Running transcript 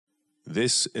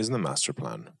This is the Master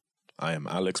Plan. I am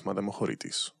Alex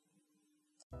Madamochoritis.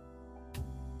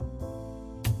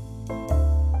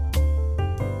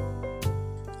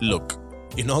 Look,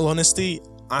 in all honesty,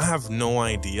 I have no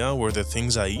idea where the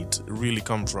things I eat really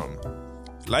come from.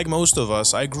 Like most of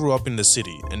us, I grew up in the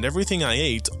city, and everything I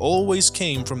ate always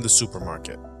came from the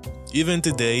supermarket. Even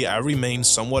today, I remain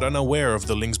somewhat unaware of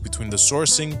the links between the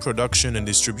sourcing, production, and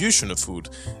distribution of food,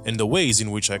 and the ways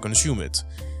in which I consume it.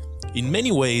 In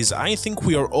many ways, I think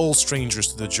we are all strangers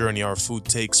to the journey our food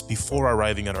takes before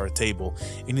arriving at our table,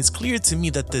 and it's clear to me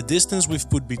that the distance we've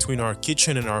put between our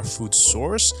kitchen and our food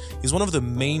source is one of the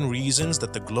main reasons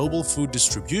that the global food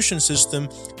distribution system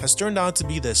has turned out to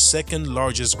be the second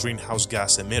largest greenhouse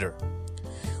gas emitter.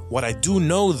 What I do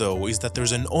know, though, is that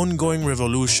there's an ongoing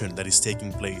revolution that is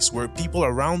taking place where people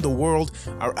around the world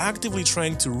are actively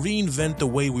trying to reinvent the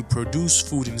way we produce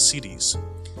food in cities.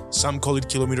 Some call it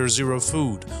kilometer zero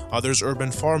food, others urban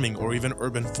farming or even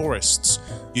urban forests.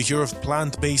 You hear of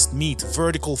plant-based meat,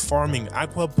 vertical farming,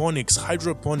 aquaponics,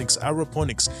 hydroponics,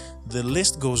 aeroponics, the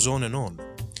list goes on and on.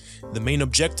 The main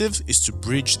objective is to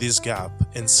bridge this gap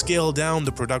and scale down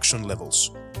the production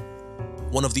levels.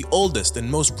 One of the oldest and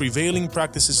most prevailing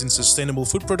practices in sustainable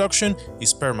food production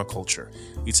is permaculture.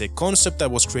 It's a concept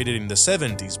that was created in the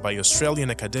 70s by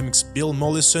Australian academics Bill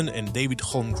Mollison and David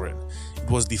Holmgren. It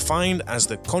was defined as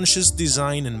the conscious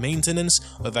design and maintenance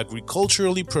of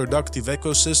agriculturally productive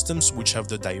ecosystems which have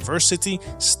the diversity,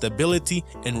 stability,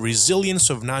 and resilience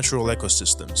of natural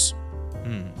ecosystems.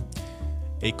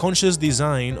 A conscious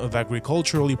design of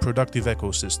agriculturally productive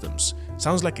ecosystems.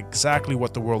 Sounds like exactly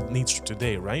what the world needs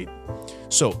today, right?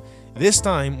 So, this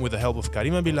time, with the help of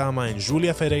Karim Abillama and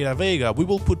Júlia Ferreira Veiga, we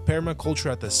will put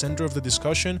permaculture at the center of the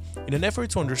discussion in an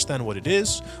effort to understand what it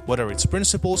is, what are its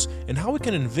principles, and how we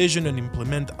can envision and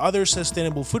implement other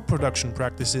sustainable food production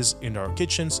practices in our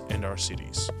kitchens and our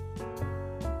cities.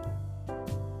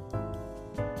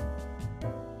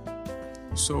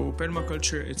 So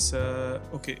permaculture, it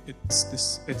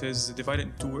is divided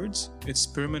in two words. It's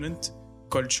permanent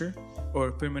culture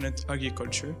or permanent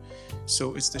agriculture.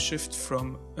 So it's the shift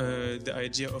from the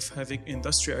idea of having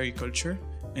industrial agriculture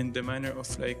in the manner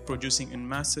of like producing in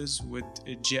masses with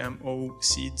GMO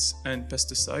seeds and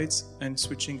pesticides, and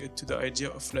switching it to the idea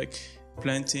of like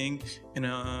planting in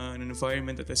an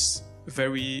environment that is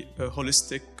very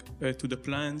holistic to the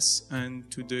plants and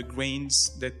to the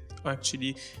grains that are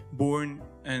actually born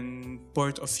and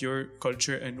part of your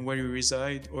culture and where you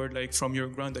reside, or like from your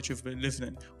ground that you've been lived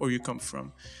in or you come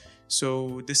from.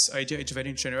 So this idea is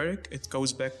very generic. It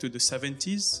goes back to the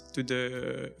 70s,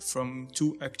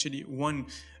 one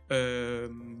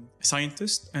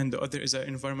scientist and the other is an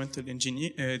environmental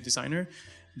engineer, designer.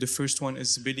 The first one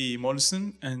is Billy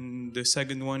Mollison and the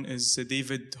second one is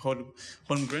David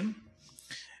Holmgren.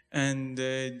 And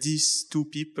these two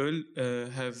people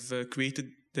have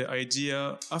created the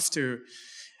idea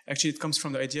it comes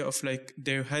from the idea of like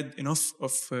they had enough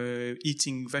of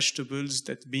eating vegetables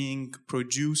that being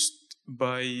produced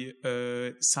by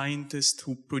scientists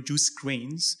who produce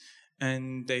grains,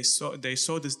 and they saw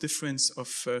this difference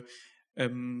of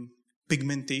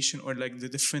pigmentation, or like the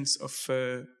difference of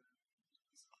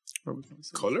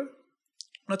Color?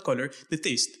 Not color, the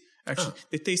taste. Actually,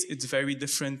 the taste is very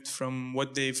different from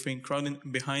what they've been crowding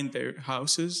behind their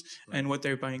houses and what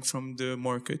they're buying from the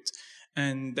market.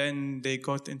 And then they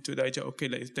got into the idea, okay,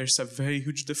 like there's a very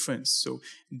huge difference. So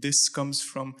this comes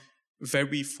from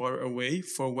very far away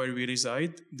for where we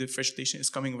reside. The vegetation is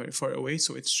coming very far away,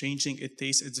 so it's changing its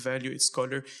taste, its value, its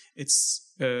color,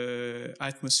 its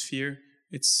atmosphere,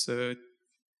 its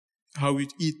how we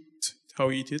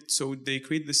eat it. So they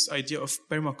create this idea of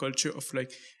permaculture, of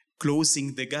like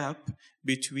closing the gap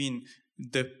between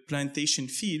the plantation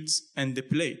fields and the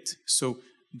plate. So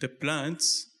the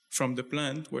plants, from the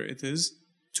plant where it is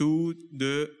to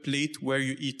the plate where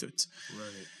you eat it.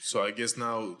 Right. So I guess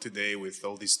now today, with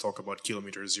all this talk about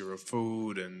kilometer zero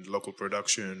food and local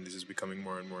production, this is becoming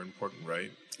more and more important,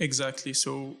 right? Exactly.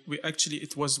 So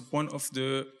it was one of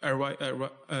the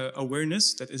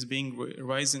awareness that is being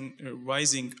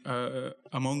rising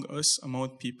among us,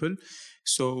 among people.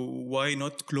 So why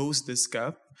not close this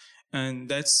gap? And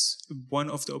that's one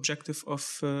of the objectives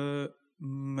of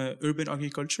urban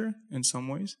agriculture in some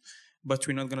ways. But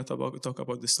we're not going to talk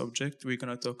about this subject. We're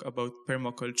going to talk about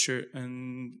permaculture,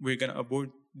 and we're going to abort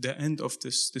the end of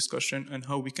this discussion and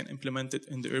how we can implement it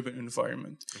in the urban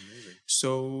environment. Amazing.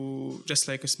 So just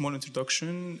like a small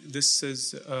introduction, this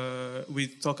is, we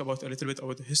talk about a little bit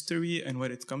about the history and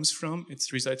where it comes from.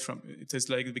 It is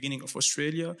like the beginning of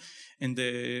Australia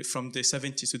from the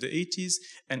 70s to the 80s.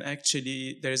 And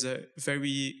actually there's a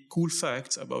very cool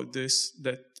fact about this,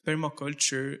 that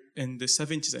permaculture in the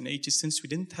 70s and 80s, since we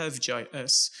didn't have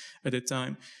GIS at the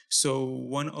time. So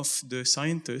one of the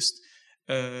scientists,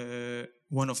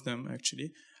 one of them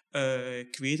actually,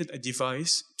 created a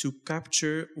device to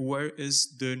capture where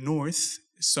is the north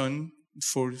sun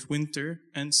for winter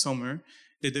and summer,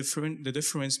 the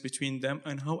difference between them,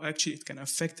 and how actually it can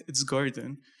affect its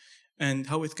garden, and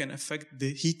how it can affect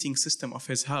the heating system of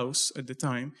his house at the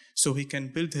time, so he can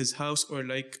build his house or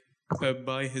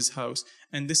buy his house.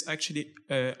 And this actually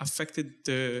affected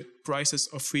the prices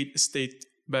of real estate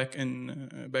back in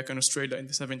Australia in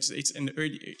the 70s, 80s, in the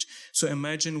early age. So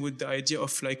imagine with the idea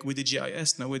of with the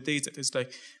GIS nowadays, that is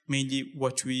mainly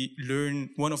what we learn,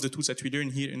 one of the tools that we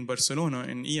learn here in Barcelona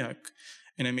in IAC,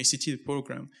 in MACT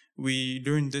program. We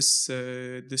learn this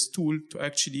tool to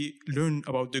actually learn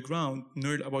about the ground,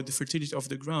 learn about the fertility of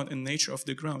the ground and nature of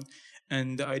the ground.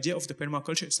 And the idea of the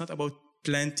permaculture, it's not about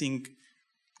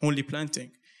only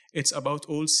planting. It's about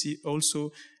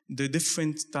also the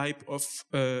different type of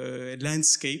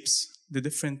landscapes, the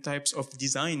different types of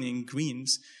designing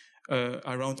greens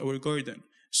around our garden.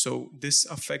 So this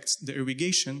affects the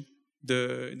irrigation,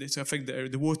 this affects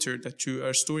the water that you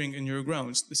are storing in your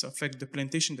grounds. This affects the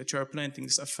plantation that you are planting.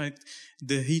 This affects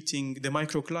the heating, the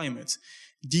microclimate.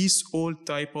 These all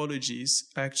typologies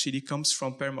actually comes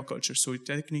from permaculture. So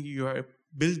technically you are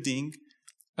building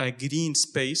a green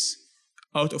space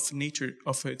out of nature,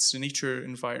 of its nature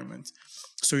environment.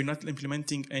 So you're not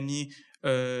implementing any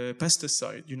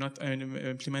pesticide. You're not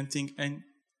implementing any.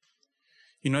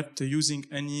 You're not using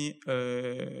any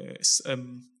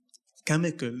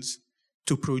chemicals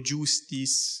to produce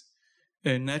these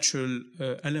natural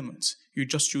elements. You're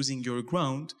just using your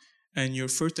ground and your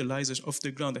fertilizers of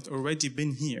the ground that already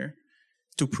been here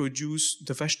to produce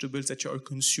the vegetables that you are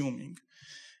consuming.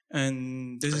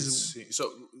 And this is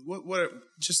so. What?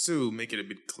 Just to make it a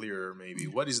bit clearer, maybe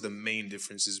what is the main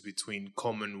differences between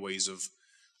common ways of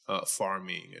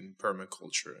farming and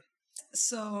permaculture?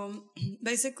 So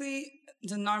basically,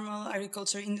 the normal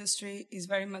agriculture industry is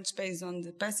very much based on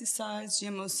the pesticides,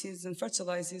 GMO seeds, and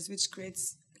fertilizers, which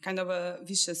creates kind of a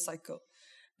vicious cycle,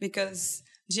 because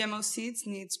GMO seeds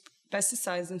need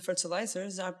pesticides and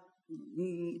fertilizers are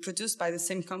produced by the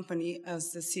same company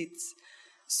as the seeds.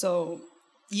 So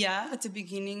yeah, at the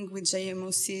beginning with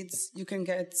GMO seeds, you can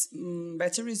get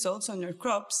better results on your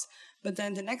crops, but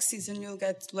then the next season you'll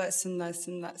get less and less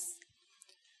and less.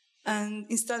 And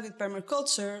instead with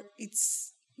permaculture,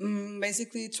 it's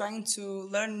basically trying to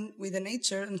learn with the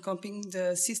nature and copying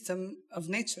the system of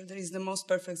nature that is the most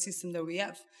perfect system that we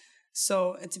have.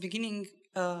 So at the beginning,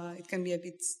 it can be a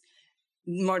bit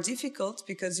more difficult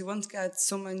because you won't get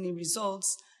so many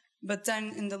results. But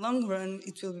then in the long run,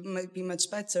 it will be much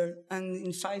better. And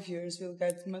in 5 years, you'll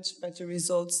get much better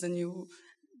results than you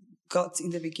got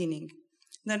in the beginning.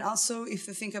 Then also, if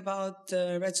you think about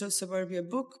the Retro Suburbia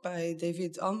book by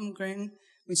David Holmgren,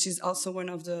 which is also one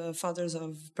of the fathers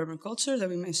of permaculture that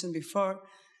we mentioned before,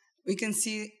 we can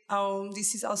see how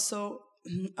this is also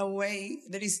a way,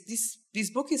 there is this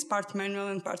book is part manual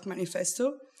and part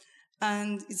manifesto,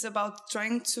 and it's about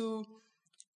trying to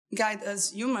guide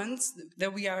us humans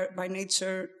that we are by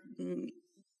nature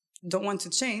don't want to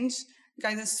change,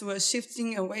 guide us to a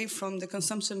shifting away from the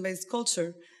consumption-based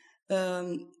culture,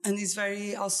 and is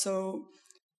very also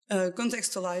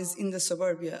contextualized in the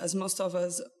suburbia, as most of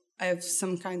us have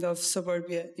some kind of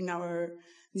suburbia in our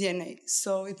DNA.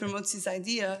 So it promotes this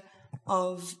idea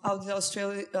of how the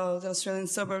Australian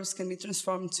suburbs can be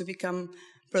transformed to become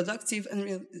productive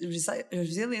and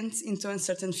resilient into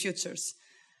uncertain futures,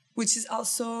 which is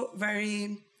also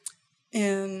very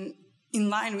in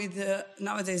line with the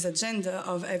nowadays agenda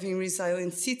of having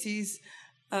resilient cities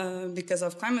because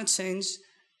of climate change.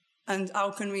 And how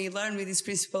can we learn with these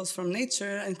principles from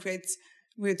nature and create,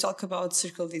 we talk about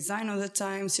circular design all the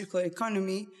time, circular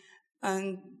economy,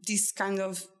 and this kind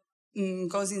of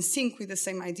goes in sync with the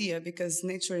same idea because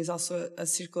nature is also a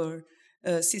circular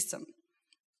system.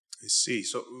 I see.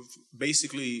 So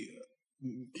basically,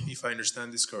 if I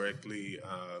understand this correctly,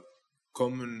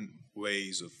 common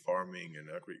ways of farming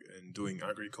and doing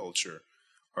agriculture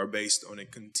are based on a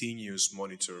continuous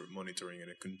monitoring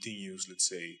and a continuous, let's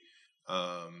say,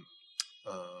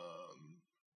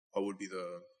 what would be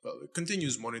the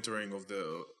continuous monitoring of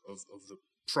the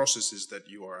processes that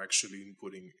you are actually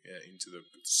inputting into the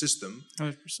system.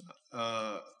 100%.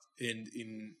 And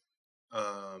in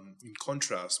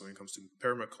contrast, when it comes to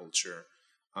permaculture,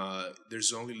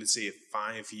 there's only, let's say, a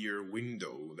 5-year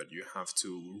window that you have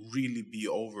to really be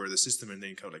over the system, and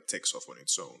then it kind of like takes off on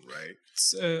its own,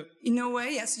 right? In a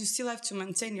way, yes, you still have to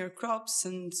maintain your crops,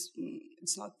 and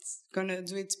it's not gonna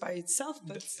do it by itself.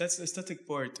 But that's the static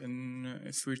part, and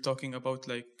if we're talking about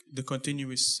like the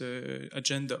continuous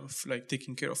agenda of like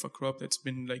taking care of a crop that's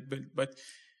been like built, but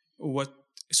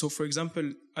so for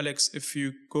example, Alex, if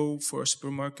you go for a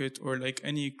supermarket or like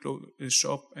any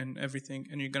shop and everything,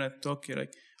 and you're gonna talk, you're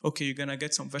like, okay, you're gonna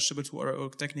get some vegetables who are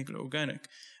technically organic,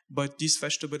 but these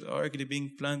vegetables are actually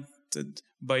being planted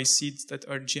by seeds that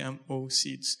are GMO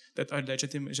seeds, that are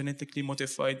genetically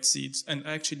modified seeds, and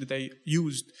actually they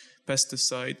used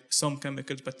pesticide, some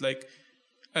chemicals, but like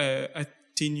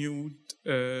attenuated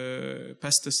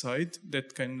pesticide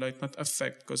that can like not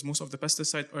affect, because most of the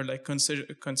pesticide are like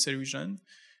cancerogen,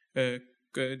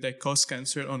 they cause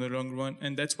cancer on the long run,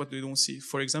 and that's what they don't see.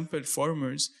 For example,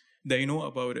 farmers, they know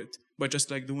about it, but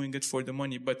just like doing it for the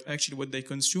money, but actually what they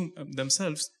consume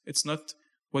themselves, it's not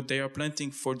what they are planting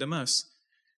for the mass.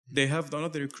 They have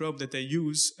another crop that they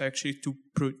use actually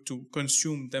to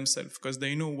consume themselves, because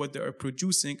they know what they are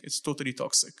producing, it's totally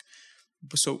toxic.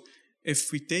 So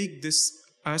if we take this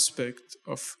aspect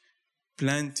of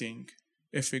planting,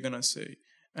 if we're gonna say,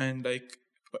 and like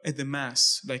at the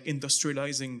mass, like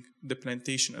industrializing the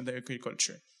plantation and the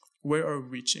agriculture, where are we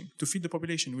reaching? To feed the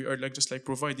population, we are like just like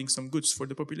providing some goods for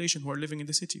the population who are living in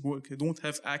the city, who don't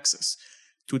have access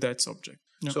to that subject.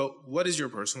 No. So what is your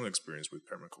personal experience with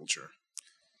permaculture?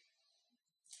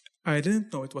 I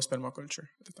didn't know it was permaculture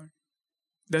at the time.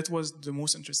 That was the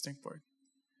most interesting part.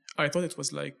 I thought it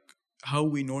was like how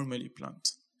we normally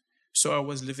plant. So I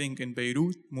was living in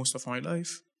Beirut most of my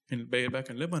life, back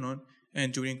in Lebanon,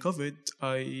 and during COVID,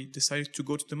 I decided to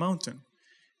go to the mountain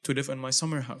to live in my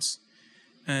summer house.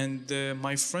 And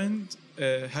my friend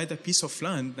had a piece of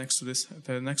land next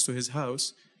to his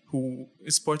house, who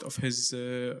is part of his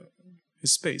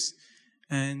space.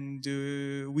 And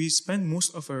we spent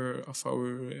most of our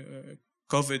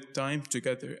COVID time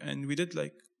together, and we did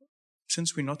like,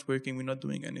 since we're not working, we're not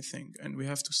doing anything, and we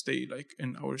have to stay like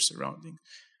in our surrounding.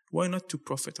 Why not to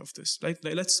profit of this? Like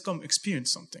let's come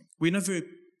experience something. We never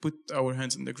put our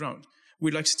hands in the ground.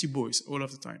 We're like city boys all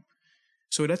of the time.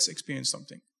 So let's experience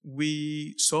something.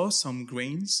 We saw some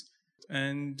grains,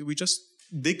 and we just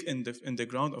dig in the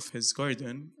ground of his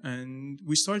garden, and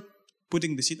we start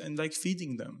putting the seed and like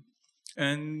feeding them.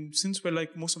 And since we're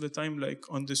like most of the time like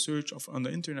on the search on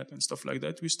the internet and stuff like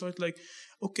that, we start like,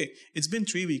 okay, it's been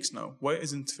 3 weeks now. Why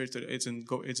isn't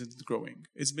isn't growing?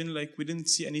 It's been like we didn't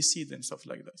see any seed and stuff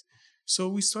like that. So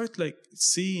we start like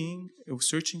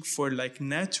searching for like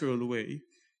natural way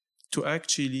to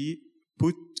actually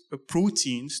put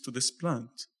proteins to this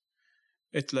plant.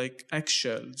 It like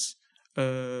eggshells,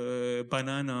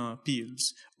 banana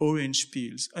peels, orange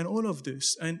peels, and all of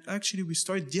this. And actually we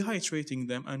start dehydrating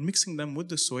them and mixing them with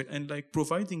the soil and like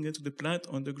providing it to the plant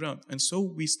on the ground. And so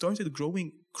we started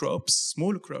growing crops,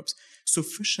 small crops,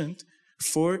 sufficient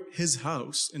for his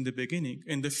house in the beginning,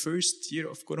 in the first year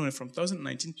of Corona, from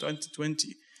 2019 to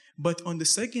 2020. But on the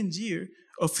second year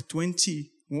of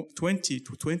 2020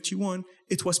 to 21,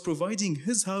 it was providing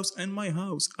his house and my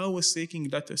house. I was taking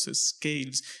lettuces,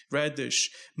 scales,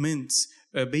 radish, mints,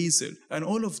 basil, and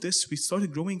all of this we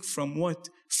started growing from what?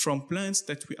 From plants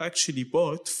that we actually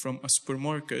bought from a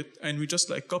supermarket, and we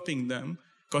just like cutting them,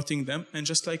 and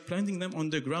just like planting them on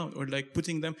the ground, or like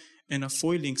putting them in a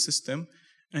foiling system,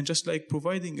 and just like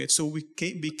providing it. So we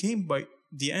became by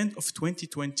the end of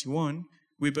 2021,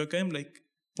 we became like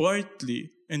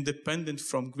partly independent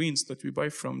from greens that we buy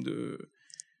from the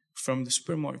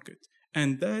supermarket.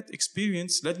 And that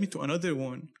experience led me to another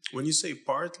one. When you say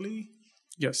partly?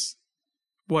 Yes.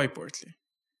 Why partly?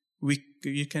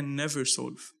 You can never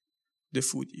solve the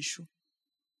food issue.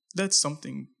 That's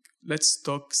something, let's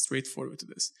talk straightforward to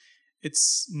this.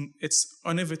 It's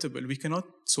inevitable. We cannot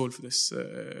solve this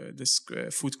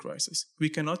food crisis. We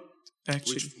cannot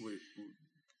actually...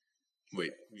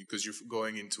 Wait, because you're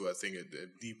going into, I think, a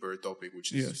deeper topic,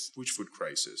 which is yes. Which food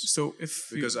crisis? So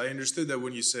because I understood that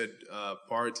when you said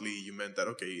partly, you meant that,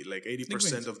 okay, like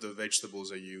 80% of the vegetables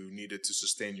that you needed to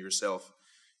sustain yourself,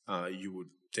 you would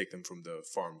take them from the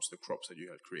farms, the crops that you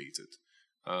had created.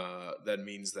 That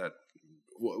means that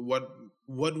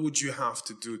what would you have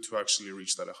to do to actually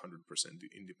reach that 100%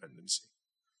 independency?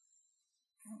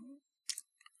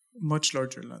 Much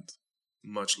larger land.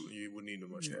 You would need a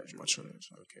much larger.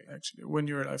 Okay. Actually, when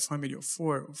you're a family of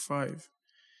 4 or 5,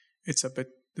 it's a bit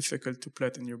difficult to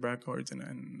plant in your back garden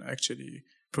and actually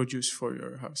produce for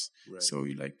your house. Right. So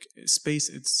space,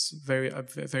 it's a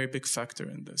very big factor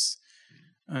in this.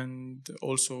 And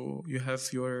also you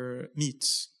have your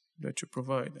meats. that you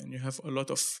provide, and you have a lot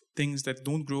of things that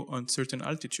don't grow on certain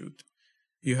altitude.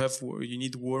 You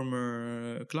need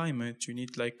warmer climate. You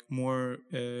need like more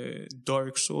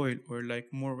dark soil or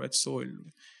like more wet soil.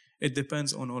 It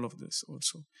depends on all of this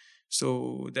also.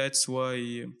 So that's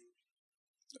why,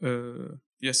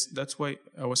 yes, that's why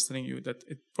I was telling you that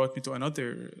it brought me to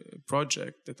another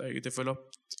project that I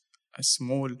developed, a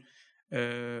small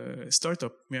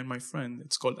startup, me and my friend.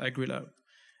 It's called AgriLab.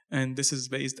 And this is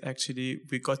based, actually,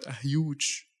 we got a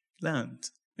huge land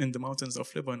in the mountains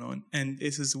of Lebanon. And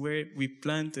this is where we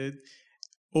planted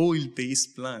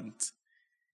oil-based plant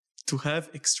to have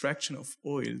extraction of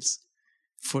oils.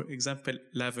 For example,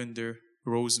 lavender,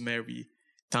 rosemary,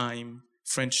 thyme,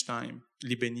 French thyme,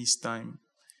 Lebanese thyme,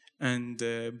 and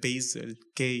basil,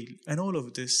 kale, and all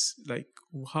of this, like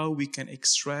how we can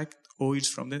extract oils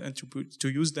from them and to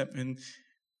use them in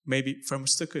maybe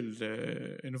pharmaceutical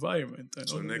environment. And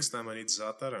so next time I need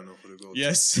za'atar, I know who to go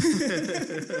yes.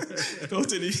 To.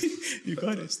 Totally. You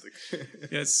got it.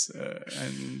 Yes.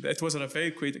 And it was a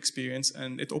very great experience,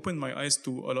 and it opened my eyes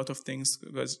to a lot of things,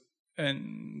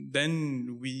 and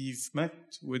then we've met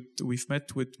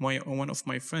with one of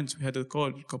my friends. We had a call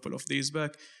a couple of days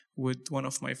back with one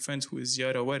of my friends who is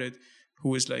Yara Warid,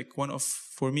 who is like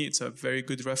for me, it's a very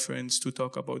good reference to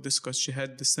talk about this, because she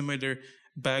had the similar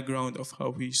background of how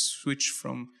we switched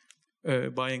from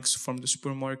buying from the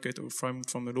supermarket or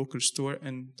from a local store,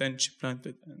 and then she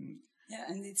planted.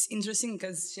 And it's interesting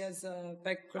because she has a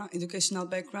educational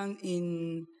background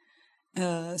in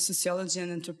sociology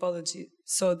and anthropology.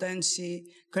 So then she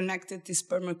connected this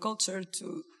permaculture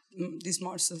to this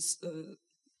more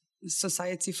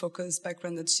society-focused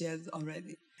background that she had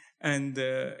already. And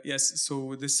yes,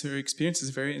 so her experience is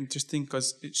very interesting,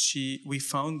 because we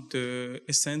found the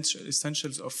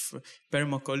essentials of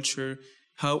permaculture,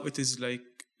 how it is like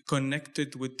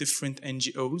connected with different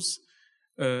NGOs.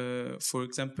 For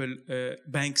example,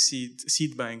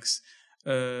 seed banks,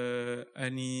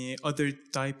 any other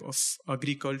type of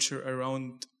agriculture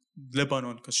around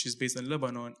Lebanon, because she's based in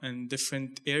Lebanon, and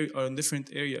different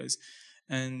areas,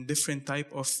 and different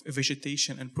type of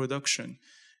vegetation and production.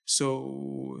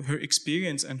 So her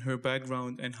experience and her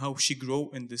background and how she grew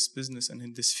in this business and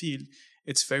in this field,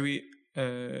 it's very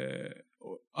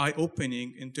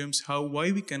eye-opening in terms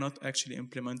why we cannot actually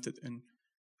implement it in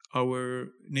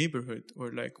our neighborhood,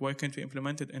 or like why can't we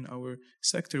implement it in our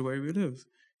sector where we live.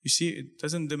 You see, it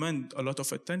doesn't demand a lot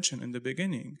of attention in the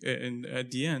beginning and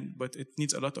at the end, but it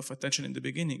needs a lot of attention in the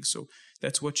beginning. So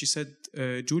that's what she said,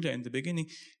 Julia, in the beginning.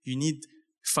 You need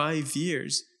 5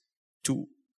 years to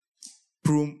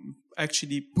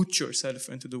actually put yourself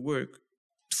into the work.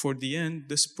 For the end,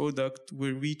 this product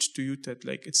will reach to you that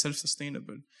like it's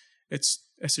self-sustainable. It's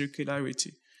a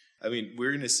circularity. I mean,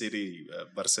 we're in a city,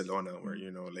 Barcelona, where,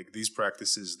 like these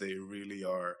practices, they really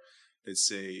are, let's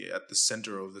say, at the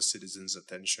center of the citizens'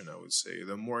 attention, I would say.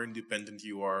 The more independent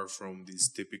you are from these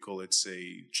typical, let's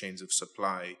say, chains of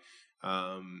supply,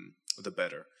 the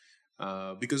better.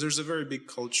 Because there's a very big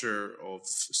culture of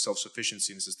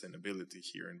self-sufficiency and sustainability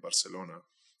here in Barcelona.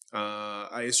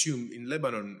 I assume in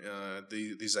Lebanon,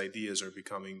 these ideas are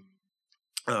becoming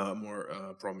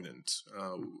more prominent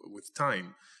with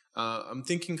time. I'm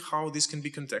thinking how this can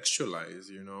be contextualized,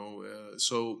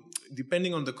 so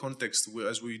depending on the context,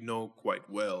 as we know quite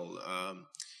well,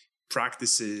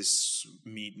 practices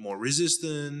meet more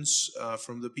resistance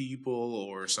from the people,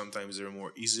 or sometimes they're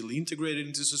more easily integrated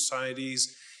into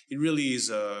societies. It really is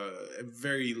a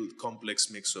very complex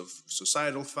mix of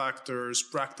societal factors,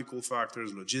 practical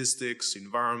factors, logistics,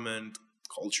 environment,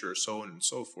 culture, so on and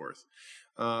so forth.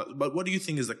 But what do you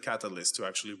think is the catalyst to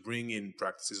actually bring in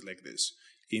practices like this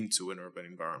into an urban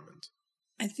environment?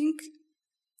 I think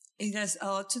it has a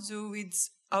lot to do with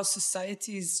how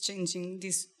society is changing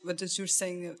this, what you're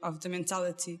saying of the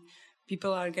mentality.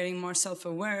 People are getting more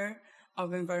self-aware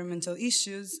of environmental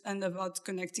issues and about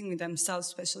connecting with themselves,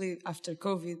 especially after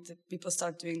COVID. People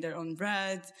start doing their own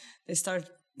bread. They start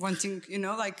wanting,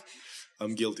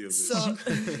 I'm guilty of this.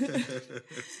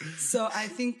 So I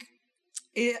think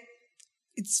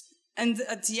it's, and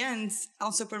at the end,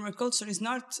 also permaculture is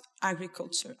not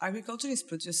agriculture. Agriculture is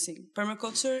producing.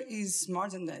 Permaculture is more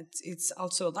than that. It's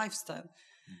also a lifestyle.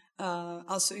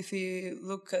 Also, if you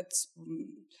look at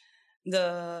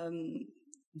the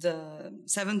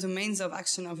 7 domains of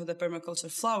action of the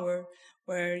permaculture flower,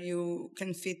 where you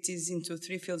can fit this into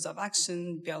 3 fields of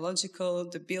action: biological,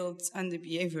 the built, and the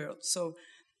behavioral. So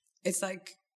it's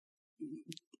like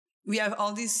we have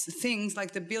all these things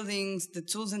like the buildings, the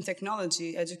tools and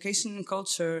technology, education and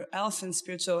culture, health and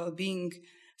spiritual well-being,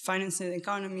 finance and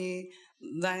economy,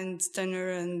 land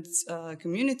tenure and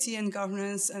community and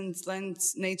governance and land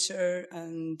nature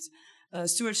and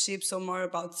stewardship, so more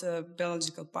about the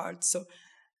biological part. So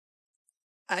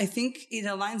I think it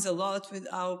aligns a lot with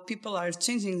how people are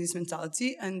changing this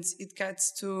mentality, and it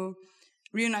gets to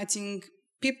reuniting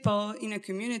people in a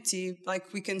community.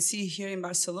 Like we can see here in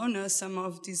Barcelona, some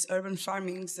of these urban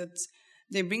farmings that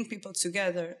they bring people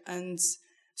together. And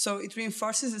so it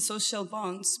reinforces the social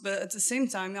bonds, but at the same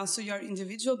time, also your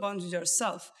individual bond with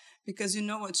yourself, because you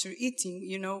know what you're eating,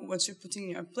 you know what you're putting in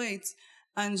your plate,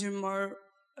 and you're more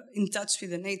in touch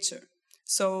with the nature.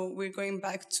 So we're going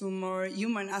back to more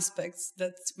human aspects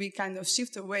that we kind of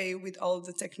shift away with all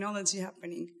the technology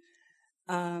happening.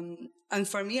 And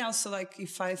for me also, like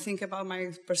if I think about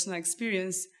my personal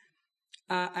experience,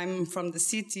 I'm from the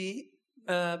city,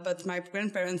 but my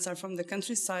grandparents are from the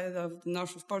countryside of the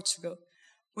north of Portugal,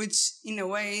 which in a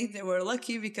way they were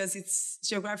lucky because it's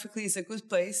geographically is a good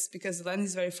place because the land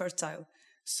is very fertile.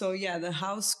 So yeah, the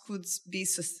house could be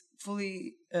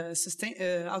fully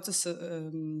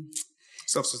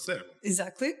self-sustainable.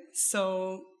 Exactly.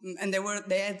 So, and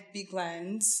they had big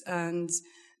lands and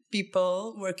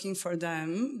people working for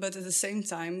them, but at the same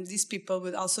time, these people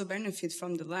would also benefit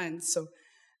from the land. So,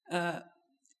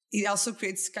 it also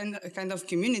creates a kind of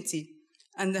community,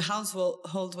 and the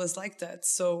household was like that.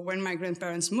 So when my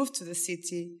grandparents moved to the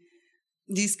city,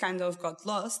 this kind of got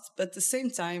lost. But at the same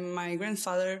time, my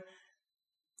grandfather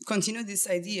continued this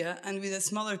idea, and with a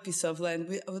smaller piece of land,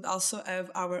 we would also have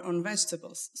our own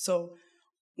vegetables. So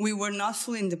we were not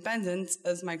fully independent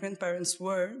as my grandparents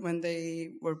were when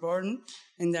they were born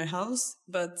in their house,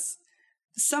 but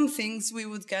some things we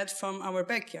would get from our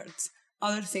backyards.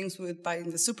 Other things we would buy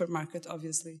in the supermarket,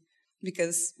 obviously,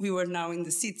 because we were now in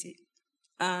the city.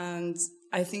 And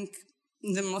I think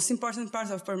the most important part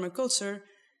of permaculture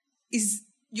is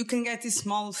you can get these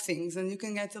small things, and you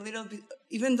can get a little bit,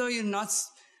 even though you're not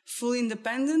fully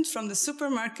independent from the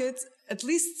supermarket, at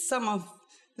least some of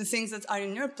the things that are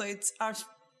in your plate are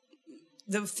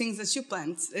the things that you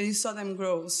plant and you saw them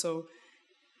grow. So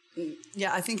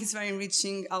yeah, I think it's very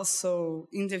enriching also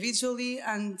individually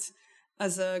and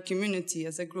as a community,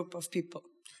 as a group of people.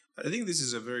 I think this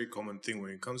is a very common thing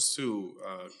when it comes to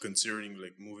considering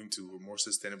like moving to more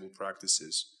sustainable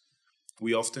practices.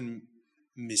 We often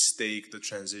mistake the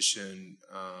transition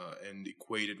and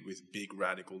equate it with big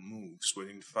radical moves, when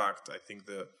in fact I think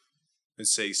the,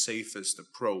 let's say, safest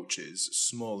approach is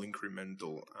small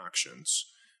incremental actions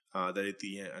that at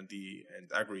the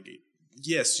end aggregate.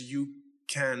 Yes, you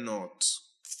cannot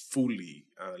fully,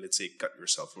 let's say, cut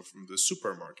yourself off from the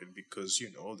supermarket because,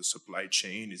 you know, the supply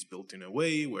chain is built in a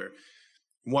way where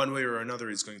one way or another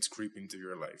is going to creep into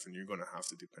your life and you're going to have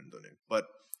to depend on it. But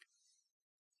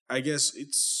I guess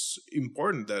it's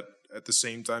important that at the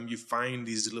same time you find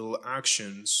these little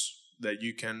actions that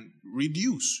you can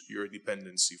reduce your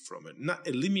dependency from it. Not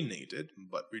eliminate it,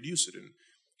 but reduce it. And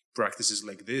practices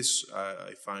like this,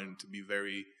 I find to be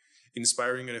very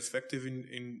inspiring and effective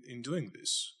in doing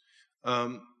this.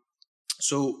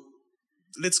 So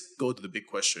let's go to the big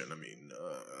question. I mean,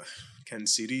 can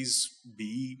cities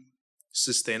be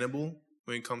sustainable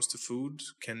when it comes to food?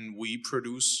 Can we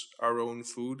produce our own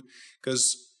food?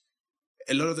 Because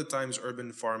a lot of the times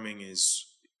urban farming is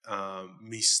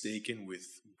mistaken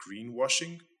with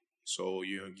greenwashing. So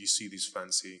you see these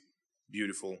fancy,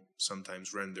 beautiful,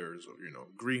 sometimes renders of, you know,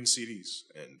 green cities.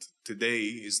 And today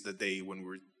is the day when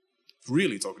we're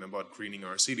really talking about greening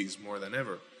our cities more than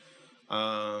ever.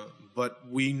 But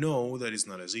we know that it's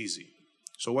not as easy.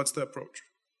 So what's the approach?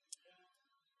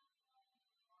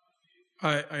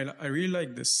 I really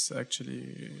like this,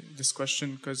 actually, this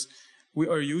question, because we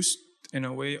are used in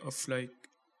a way of like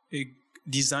a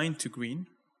design to green.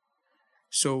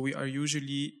 So we are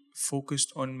usually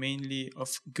focused on mainly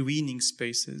of greening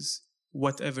spaces,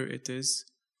 whatever it is,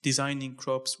 designing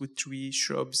crops with trees,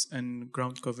 shrubs, and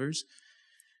ground covers.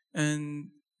 And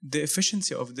the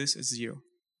efficiency of this is zero.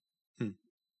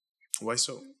 Why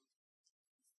so?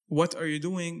 What are you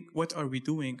doing? What are we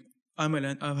doing? I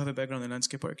have a background in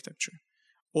landscape architecture.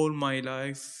 All my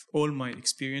life, all my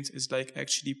experience is like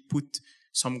actually put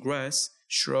some grass,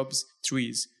 shrubs,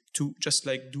 trees to just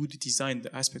like do the design,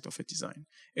 the aspect of a design.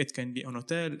 It can be an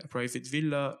hotel, a private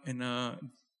villa, in a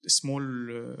small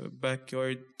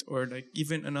backyard, or like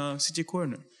even in a city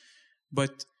corner.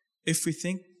 But if we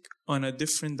think on a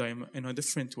different in a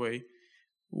different way,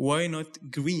 why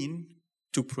not green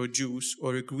to produce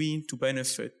or green to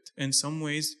benefit? In some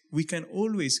ways, we can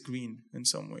always green in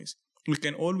some ways. We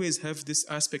can always have this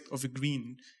aspect of a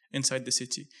green inside the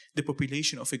city, the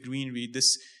population of a greenery,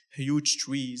 this huge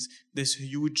trees, this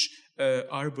huge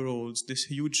arboreals, this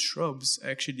huge shrubs,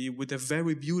 actually, with a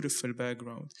very beautiful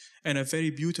background and a very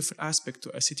beautiful aspect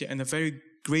to a city and a very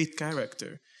great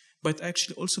character, but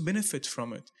actually also benefit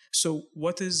from it. So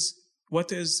what is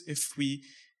if we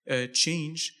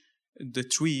change the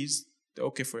trees?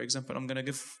 Okay, for example, I'm gonna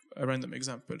give a random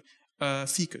example.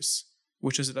 Ficus,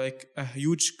 which is like a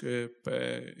huge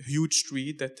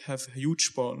tree that have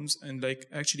huge palms and like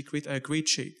actually create a great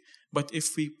shade. But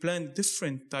if we plant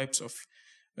different types of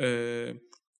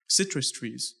citrus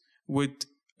trees with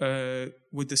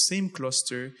the same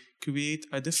cluster, create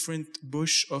a different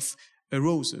bush of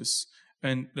roses,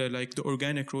 and like the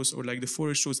organic rose or like the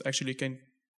forest rose actually can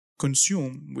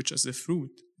consume, which is the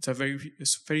fruit.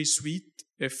 It's very sweet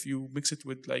if you mix it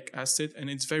with like acid, and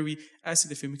it's very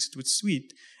acid if you mix it with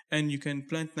sweet. And you can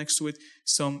plant next to it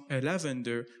some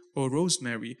lavender or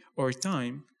rosemary or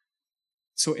thyme.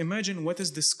 So imagine what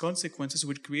is this consequences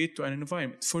would create to an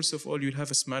environment. First of all, you'll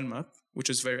have a smell map, which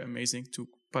is very amazing to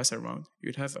pass around.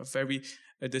 You'll have a very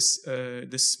this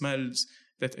smells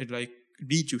that it like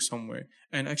lead you somewhere,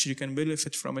 and actually you can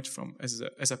benefit from it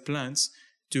as a plants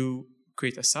to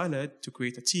create a salad, to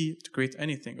create a tea, to create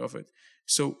anything of it.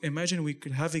 So imagine we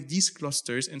could have these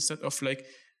clusters instead of like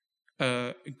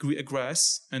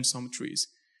grass and some trees.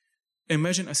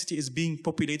 Imagine a city is being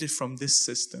populated from this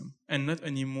system and not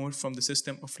anymore from the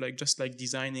system of like just like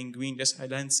designing green, just a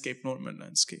landscape, normal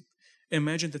landscape.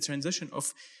 Imagine the transition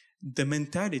of the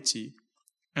mentality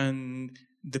and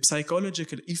the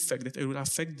psychological effect that it will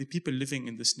affect the people living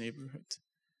in this neighborhood.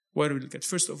 What will you get?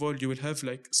 First of all, you will have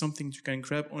like something you can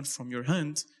grab on from your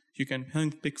hand. You can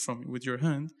hand pick from with your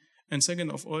hand. And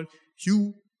second of all,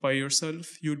 you by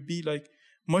yourself, you'll be like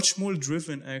much more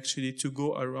driven actually to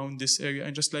go around this area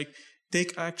and just like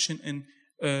take action and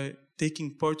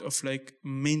taking part of like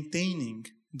maintaining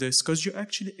this, because you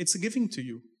actually, it's giving to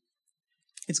you.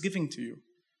 It's giving to you.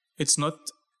 It's not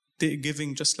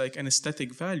giving just like an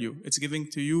aesthetic value. It's giving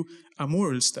to you a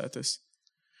moral status.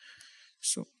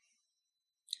 So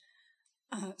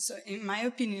in my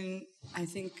opinion, I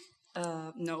think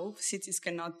no, cities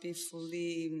cannot be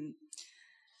fully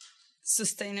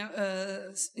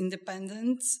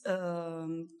independent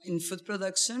in food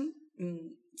production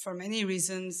for many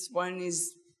reasons. One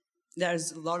is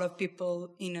there's a lot of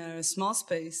people in a small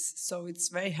space, so it's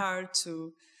very hard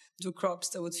to do crops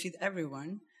that would feed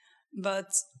everyone. But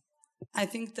I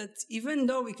think that even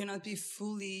though we cannot be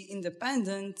fully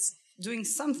independent, doing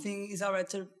something is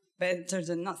already better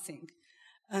than nothing.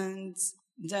 And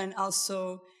then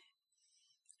also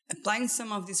applying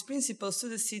some of these principles to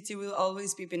the city will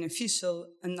always be beneficial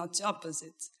and not the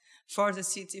opposite for the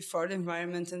city, for the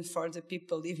environment, and for the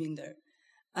people living there.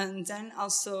 And then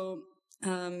also,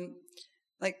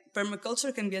 like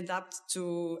permaculture can be adapted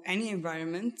to any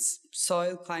environment,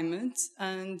 soil, climate,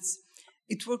 and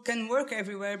it can work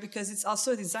everywhere because it's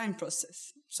also a design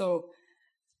process. So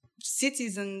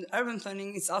cities and urban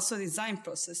planning is also a design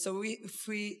process. So if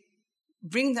we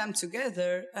bring them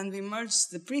together and we merge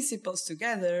the principles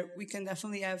together, we can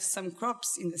definitely have some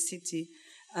crops in the city,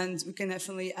 and we can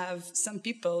definitely have some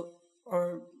people,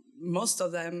 or most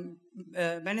of them,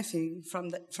 benefiting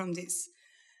from this.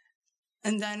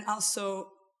 And then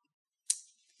also,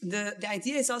 the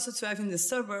idea is also to have in the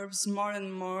suburbs more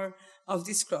and more of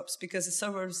these crops, because the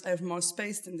suburbs have more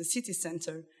space than the city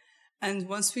center. And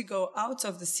once we go out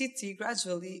of the city,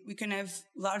 gradually, we can have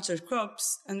larger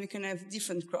crops and we can have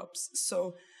different crops.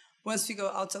 So once we go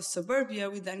out of suburbia,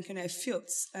 we then can have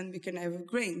fields and we can have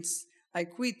grains,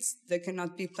 like wheat, that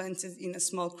cannot be planted in a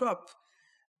small crop.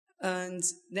 And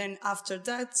then after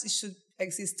that, it should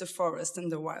exist the forest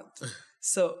and the wild.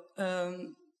 So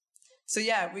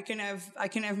yeah, I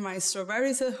can have my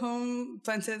strawberries at home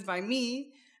planted by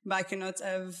me, but I cannot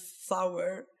have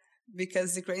flour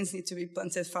because the grains need to be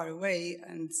planted far away,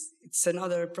 and it's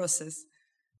another process.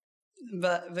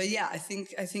 But yeah, I think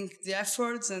the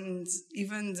efforts and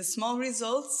even the small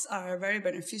results are very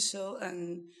beneficial.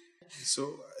 And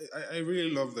so I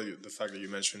really love the fact that you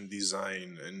mentioned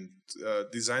design, and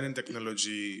design and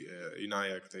technology in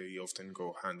IAC, they often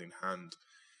go hand in hand.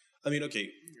 I mean, okay,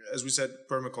 as we said,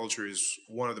 permaculture is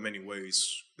one of the many ways,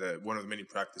 one of the many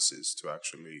practices to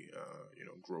actually,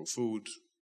 grow food.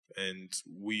 And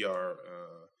we are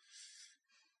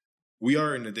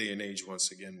in a day and age, once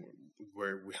again,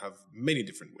 where we have many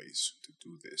different ways to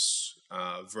do this.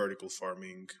 Vertical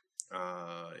farming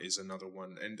is another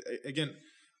one. And again,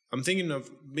 I'm thinking of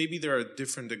maybe there are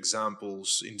different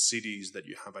examples in cities that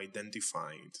you have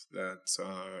identified that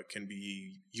can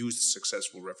be used as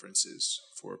successful references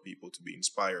for people to be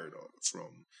inspired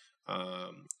from,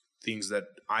 things that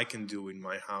I can do in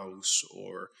my house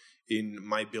or in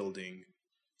my building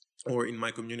or in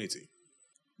my community.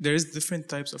 There is different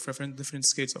types of reference, different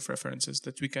scales of references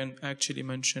that we can actually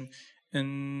mention.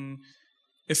 And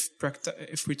if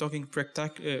we're talking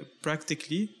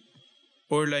practically,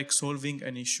 or like solving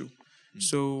an issue.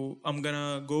 So I'm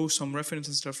gonna go some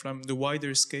references from the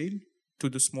wider scale to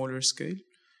the smaller scale.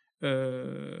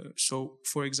 So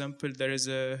for example, there is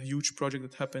a huge project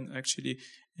that happened actually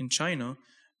in China,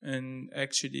 and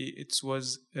actually it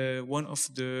was one of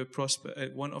the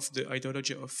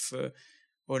ideology of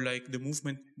or like the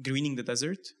movement greening the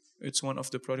desert. It's one of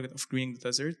the project of greening the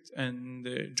desert, and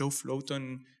Joe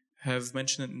Floaton have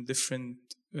mentioned in different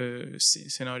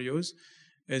scenarios,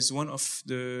 is one of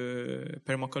the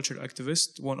permaculture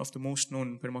activists, one of the most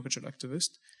known permaculture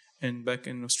activists back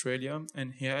in Australia,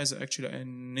 and he has actually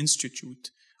an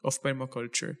institute of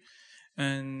permaculture,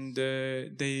 and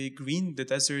they green the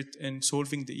desert and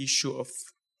solving the issue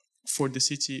for the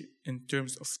city in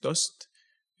terms of dust,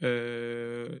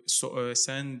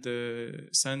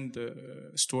 sand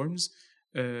storms,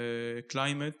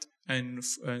 climate,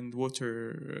 and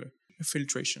water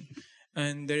filtration.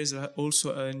 And there is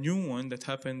also a new one that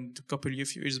happened a couple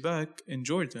of years back in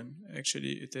Jordan.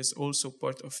 Actually, it is also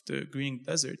part of the green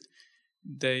desert.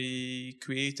 They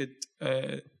created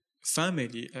a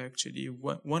family, actually.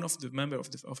 One of the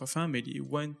members of a family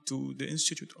went to the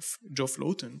Institute of Joe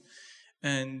Floaton,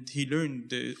 and he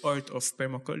learned the art of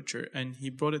permaculture, and he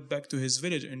brought it back to his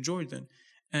village in Jordan.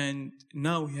 And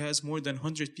now he has more than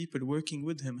 100 people working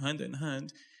with him hand in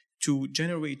hand to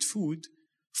generate food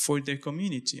for their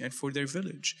community and for their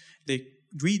village. They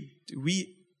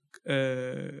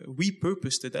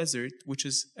repurposed the desert, which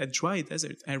is a dry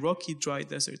desert, a rocky dry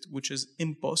desert, which is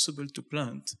impossible to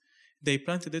plant. They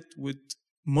planted it with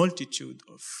multitude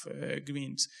of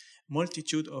greens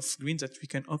that we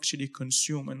can actually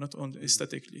consume, and not only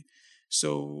aesthetically.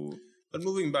 So, but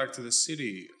moving back to the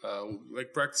city,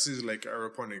 like practices like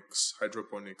aeroponics,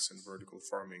 hydroponics, and vertical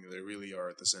farming, they really are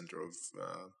at the center of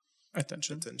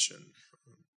attention.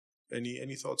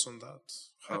 Any thoughts on that?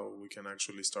 How we can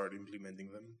actually start implementing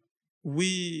them?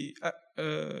 We're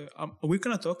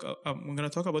gonna talk. I'm gonna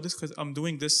talk about this because I'm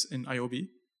doing this in IOB,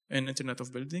 in Internet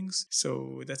of Buildings.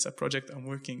 So that's a project I'm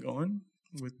working on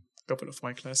with a couple of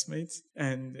my classmates,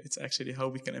 and it's actually how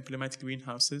we can implement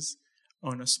greenhouses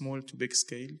on a small to big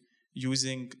scale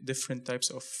using different types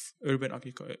of urban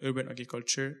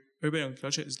agriculture. Urban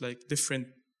agriculture is like different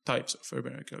types of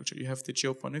urban agriculture. You have the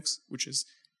geoponics, which is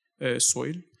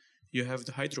soil. You have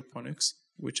the hydroponics,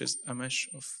 which is a mesh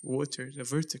of water, the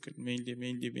vertical, mainly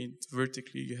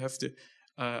vertically. You have the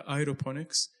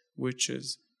aeroponics, which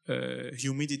is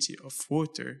humidity of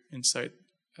water inside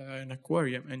an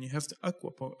aquarium. And you have the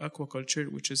aquaculture,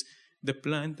 which is the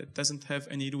plant that doesn't have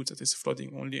any roots, that is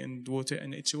floating only in water,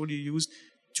 and it's only used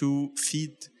to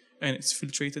feed, and it's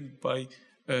filtrated by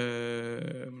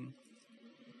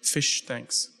fish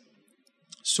tanks.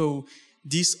 So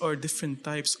these are different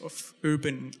types of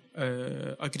urban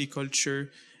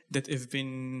agriculture that have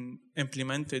been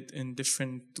implemented in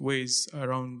different ways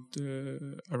around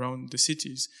the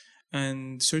cities.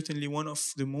 And certainly one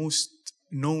of the most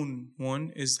known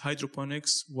one is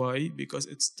hydroponics. Why? Because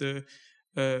it's the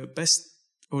best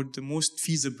or the most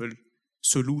feasible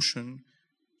solution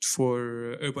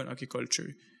for urban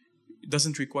agriculture. It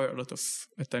doesn't require a lot of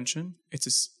attention. It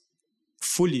is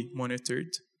fully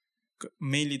monitored.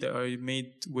 Mainly they are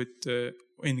made with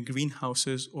in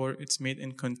greenhouses, or it's made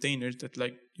in containers that,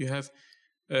 like, you have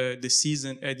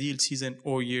the ideal season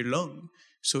all year long,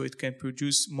 so it can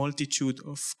produce multitude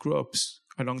of crops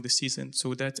along the season.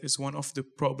 So that is one of the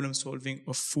problem solving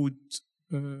of food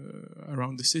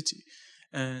around the city.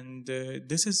 And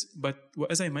but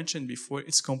as I mentioned before,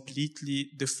 it's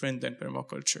completely different than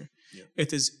permaculture. Yeah.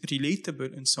 It is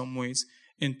relatable in some ways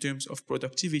in terms of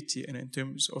productivity and in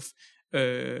terms of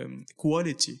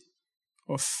quality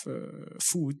of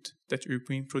food that you're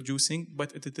producing,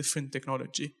 but at a different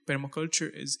technology.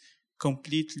 Permaculture is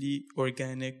completely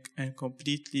organic and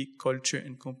completely culture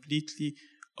and completely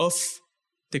of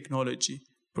technology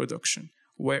production,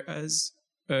 whereas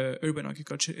urban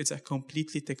agriculture is a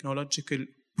completely technological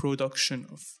production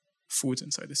of food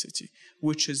inside the city,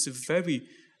 which is very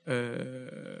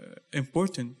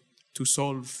important to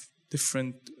solve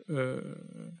different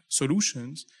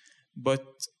solutions, but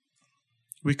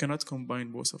we cannot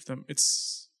combine both of them.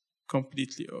 It's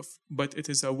completely off. But it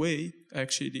is a way,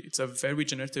 actually, it's a very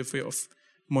generative way of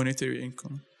monetary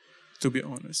income. to be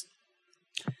honest.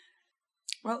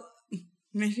 Well,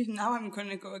 maybe now I'm going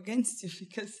to go against you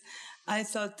because I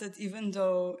thought that even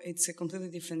though it's a completely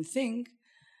different thing,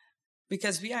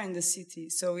 because we are in the city,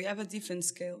 so we have a different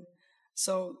scale.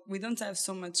 So we don't have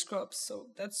so much crops. So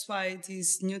that's why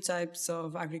these new types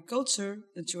of agriculture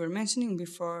that you were mentioning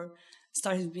before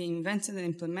started being invented and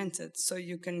implemented. So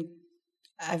you can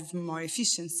have more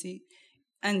efficiency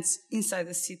and inside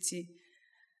the city.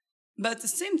 But at the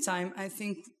same time, I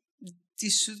think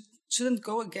this shouldn't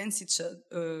go against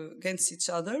each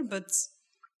other, but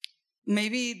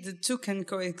maybe the two can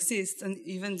coexist, and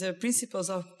even the principles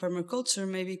of permaculture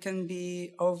maybe can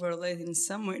be overlaid in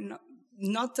some way.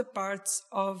 Not the parts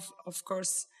of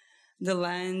course, the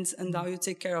land and how you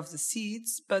take care of the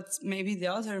seeds, but maybe the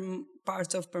other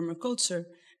part of permaculture,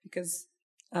 because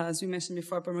as we mentioned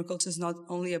before, permaculture is not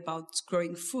only about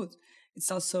growing food,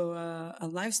 it's also a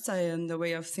lifestyle and a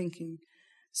way of thinking.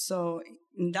 So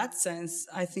in that sense,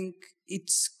 I think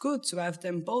it's good to have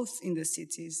them both in the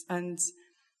cities. And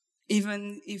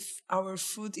even if our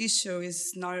food issue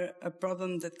is not a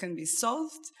problem that can be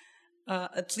solved,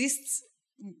 at least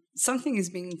something is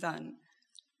being done.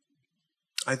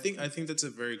 I think that's a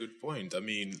very good point. I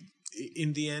mean,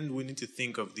 in the end, we need to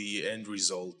think of the end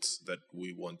result that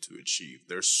we want to achieve.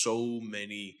 There's so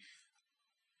many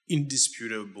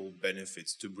indisputable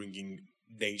benefits to bringing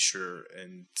nature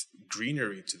and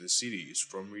greenery to the cities,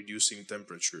 from reducing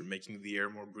temperature, making the air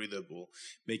more breathable,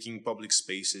 making public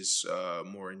spaces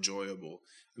more enjoyable.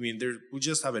 I mean, we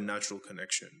just have a natural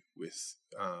connection with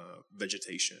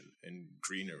vegetation and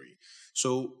greenery.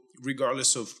 So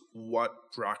regardless of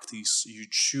what practice you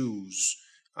choose,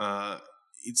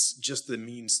 it's just the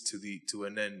means to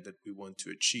an end that we want to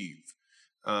achieve.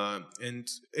 And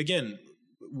again,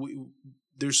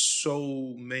 there's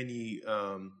so many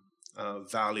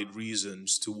valid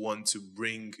reasons to want to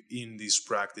bring in these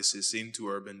practices into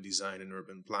urban design and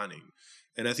urban planning.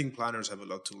 And I think planners have a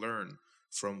lot to learn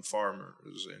from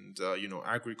farmers and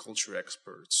agriculture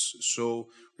experts. So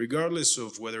regardless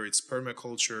of whether it's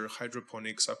permaculture,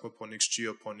 hydroponics, aquaponics,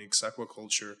 geoponics,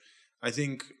 aquaculture, I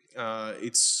think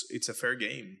it's a fair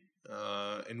game.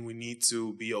 And we need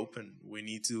to be open. We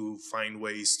need to find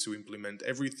ways to implement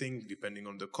everything depending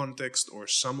on the context, or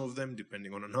some of them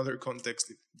depending on another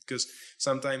context, because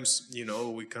sometimes,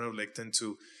 we kind of tend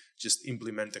to just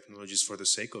implement technologies for the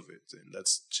sake of it. And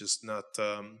that's just not,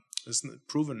 it's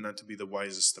proven not to be the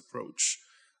wisest approach.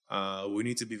 We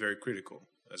need to be very critical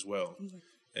as well. Mm-hmm.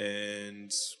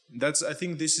 And I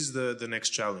think this is the next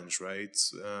challenge, right?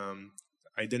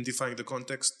 Identifying the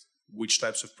context, which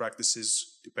types of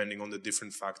practices, depending on the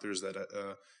different factors that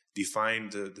define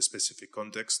the specific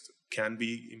context, can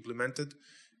be implemented,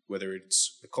 whether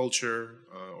it's the culture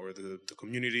or the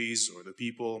communities or the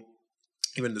people.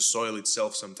 Even the soil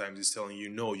itself sometimes is telling you,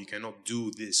 no, you cannot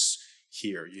do this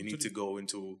here. You need to go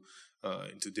into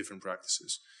different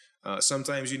practices.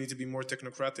 Sometimes you need to be more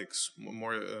technocratic,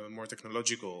 more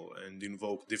technological, and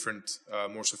invoke different,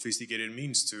 more sophisticated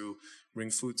means to bring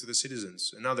food to the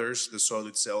citizens. And other times the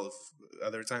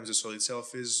soil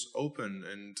itself is open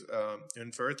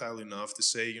and fertile enough to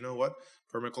say, you know what,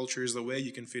 permaculture is the way.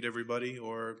 You can feed everybody,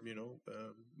 or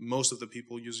most of the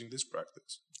people using this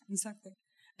practice. Exactly,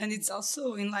 and it's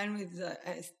also in line with,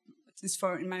 at least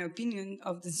in my opinion,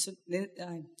 of the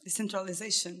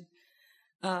decentralization,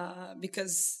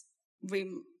 because we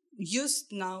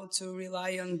used now to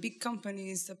rely on big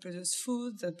companies that produce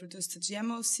food, that produce the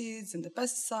GMO seeds and the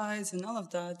pesticides and all of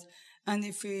that. And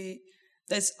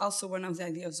that's also one of the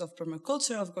ideas of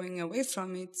permaculture, of going away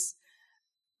from it.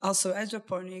 Also,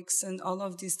 hydroponics and all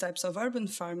of these types of urban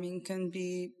farming can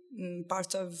be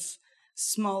part of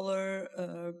smaller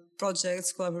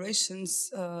projects,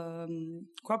 collaborations,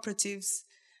 cooperatives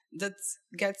that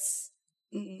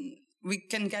we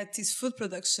can get this food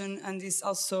production and this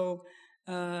also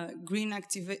green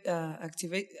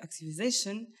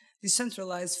activization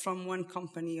decentralized from one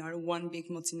company or one big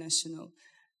multinational.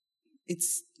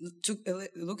 It's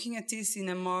looking at this in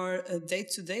a more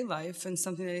day-to-day life and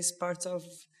something that is part of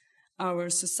our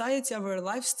society, our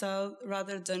lifestyle,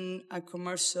 rather than a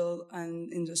commercial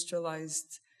and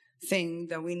industrialized thing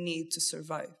that we need to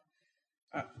survive.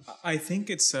 I think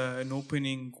it's an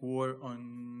opening war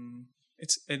on...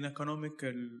 It's an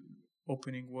economical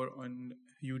opening war on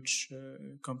huge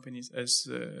companies, as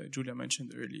Julia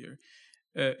mentioned earlier.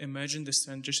 Imagine this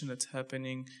transition that's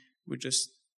happening.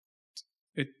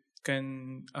 It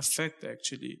can affect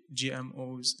actually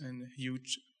GMOs and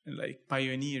huge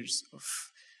pioneers of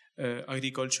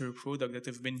agricultural product that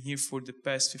have been here for the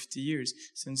past 50 years,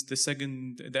 since the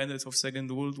end of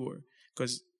Second World War,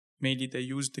 because mainly they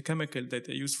used the chemical that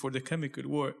they used for the chemical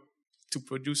war to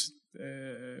produce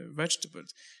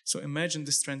vegetables. So imagine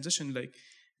this transition, like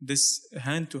this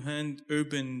hand-to-hand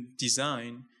urban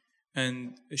design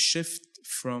and a shift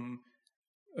from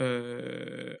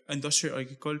industrial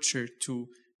agriculture to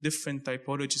different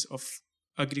typologies of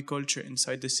agriculture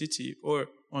inside the city or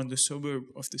on the suburb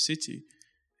of the city.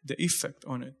 The effect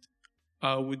on it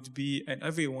would be, and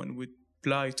everyone would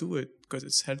apply to it because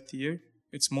it's healthier,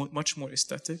 it's much more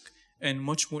aesthetic, and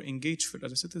much more engageful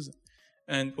as a citizen.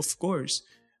 And of course,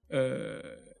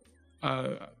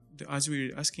 as we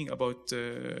were asking about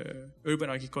urban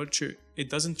agriculture, it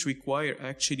doesn't require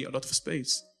actually a lot of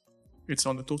space. It's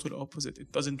on the total opposite.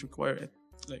 It doesn't require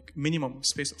like minimum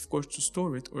space, of course, to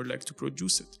store it or like to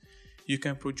produce it. You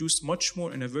can produce much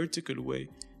more in a vertical way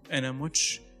and a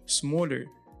much smaller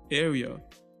area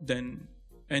than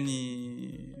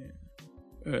any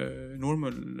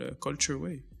normal culture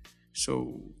way.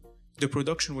 So the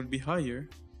production will be higher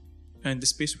and the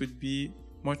space would be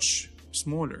much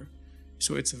smaller.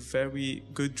 So it's a very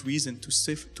good reason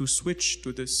to switch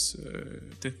to this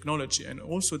technology. And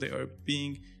also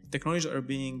technologies are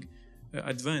being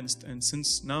advanced. And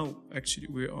since now, actually,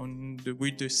 we're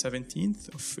the 17th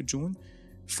of June.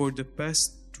 For the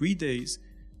past 3 days,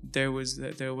 there was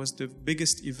the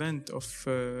biggest event of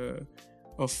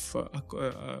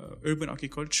urban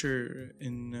agriculture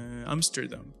in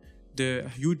Amsterdam. The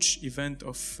huge event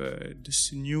of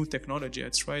this new technology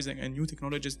that's rising and new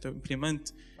technologies to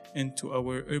implement into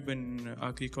our urban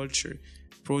agriculture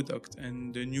product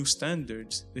and the new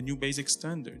standards, the new basic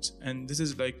standards. And this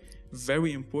is like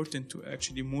very important to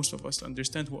actually most of us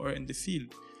understand who are in the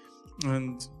field.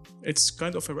 And it's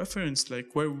kind of a reference,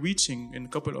 like we're reaching in a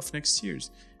couple of next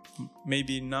years.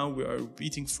 Maybe now we are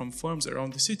eating from farms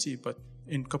around the city, but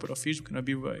in a couple of years we're going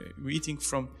to be eating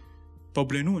from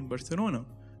Poblenou in Barcelona,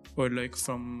 or like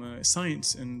from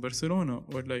Science in Barcelona,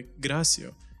 or like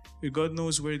Gracia. God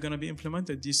knows where it's going to be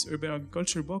implemented, these urban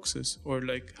agriculture boxes or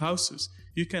like houses.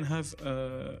 You can have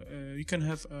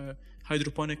a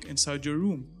hydroponic inside your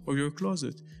room or your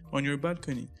closet, on your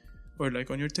balcony, or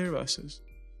like on your terraces.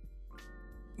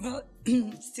 Well,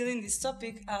 still in this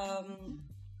topic,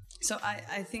 so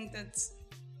I think that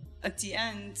at the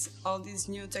end, all these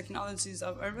new technologies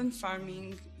of urban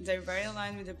farming, they're very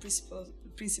aligned with the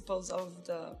principles of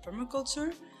the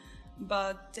permaculture,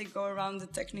 but they go around the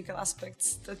technical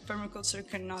aspects that permaculture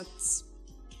cannot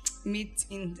meet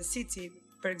in the city.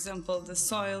 For example, the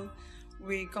soil,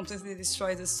 we completely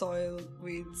destroy the soil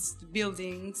with the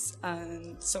buildings,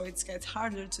 and so it gets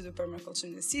harder to do permaculture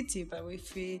in the city. But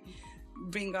if we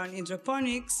bring on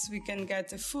hydroponics, we can get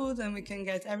the food and we can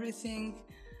get everything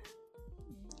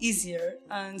easier.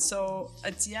 And so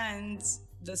at the end,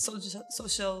 the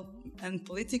social and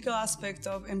political aspect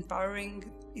of empowering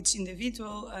each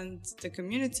individual and the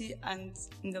community, and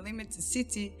in the limited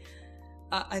city,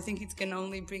 I think it can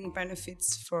only bring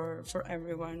benefits for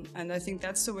everyone. And I think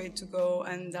that's the way to go,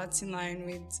 and that's in line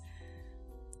with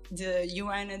the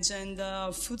UN agenda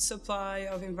of food supply,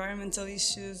 of environmental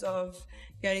issues, of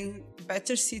getting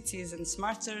better cities and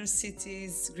smarter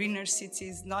cities, greener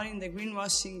cities, not in the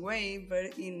greenwashing way,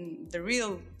 but in the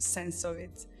real sense of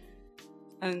it.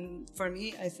 And for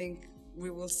me, I think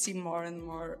we will see more and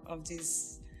more of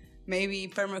this. Maybe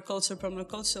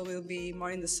permaculture will be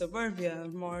more in the suburbia,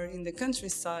 more in the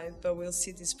countryside, but we'll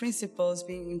see these principles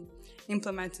being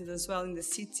implemented as well in the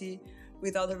city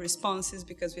with other responses,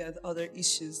 because we had other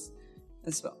issues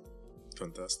as well.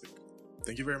 Fantastic.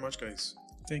 Thank you very much, guys.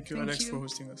 Thank you, Alex, for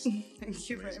hosting us. Thank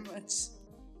you very much.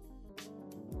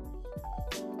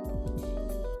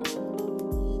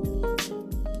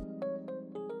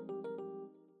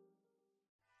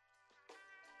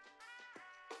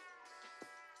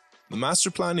 The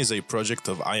Master Plan is a project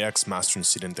of IAC's Master in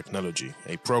City and Technology,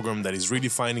 a program that is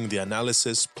redefining the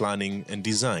analysis, planning, and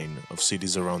design of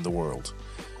cities around the world.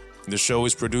 The show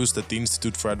is produced at the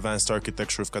Institute for Advanced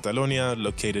Architecture of Catalonia,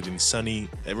 located in sunny,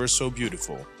 ever so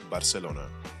beautiful Barcelona.